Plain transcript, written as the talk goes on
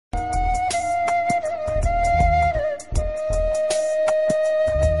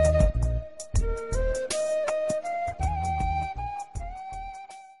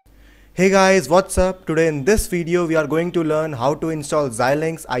Hey guys, what's up? Today in this video we are going to learn how to install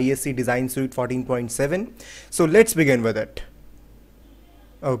Xilinx ISE Design Suite 14.7. So let's begin with it.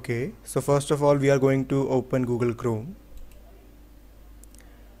 Okay, so first of all we are going to open Google Chrome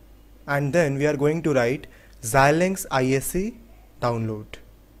and then we are going to write Xilinx ISE download.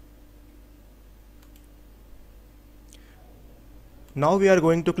 Now we are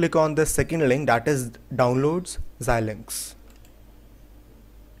going to click on the second link, that is downloads Xilinx.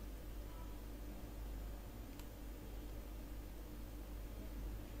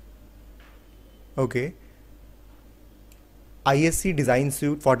 Okay, ISE Design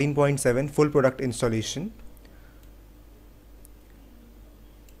Suite 14.7 full product installation.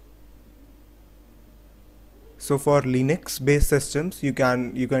 So for Linux based systems you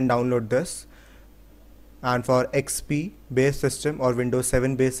can download this, and for XP based system or Windows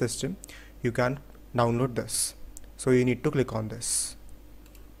 7 based system you can download this. So you need to click on this.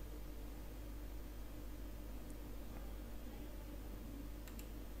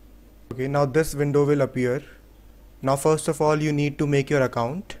 Okay, now this window will appear. Now first of all you need to make your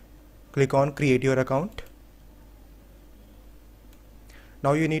account. Click on create your account.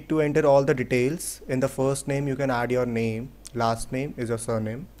 Now you need to enter all the details. In the first name you can add your name, last name is your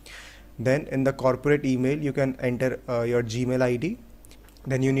surname. Then in the corporate email you can enter your Gmail ID.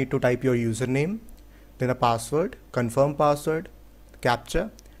 Then you need to type your username, then a password, confirm password, captcha,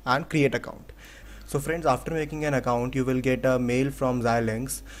 and create account. So friends, after making an account you will get a mail from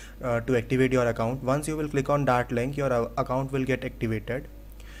Xilinx to activate your account. Once you will click on that link, your account will get activated.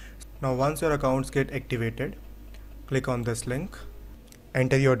 Now once your accounts get activated, click on this link,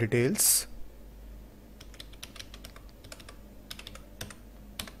 enter your details.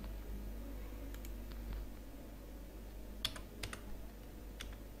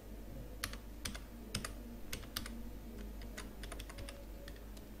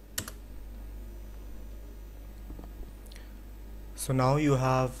 So now you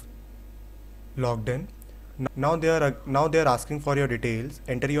have logged in. Now they are asking for your details.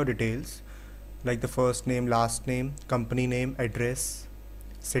 Enter your details like the first name, last name, company name, address,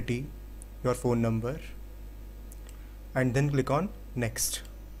 city, your phone number, and then click on next.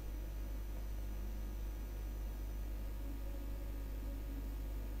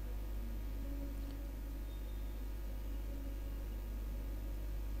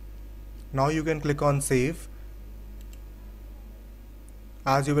 Now you can click on save.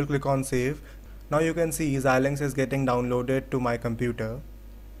 As you will click on save, now you can see Xilinx is getting downloaded to my computer.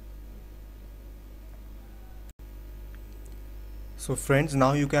 So friends,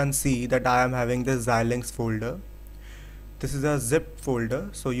 now you can see that I am having this Xilinx folder. This is a zipped folder,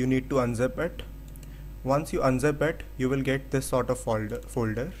 so you need to unzip it. Once you unzip it, you will get this sort of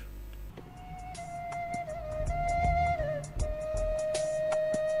folder.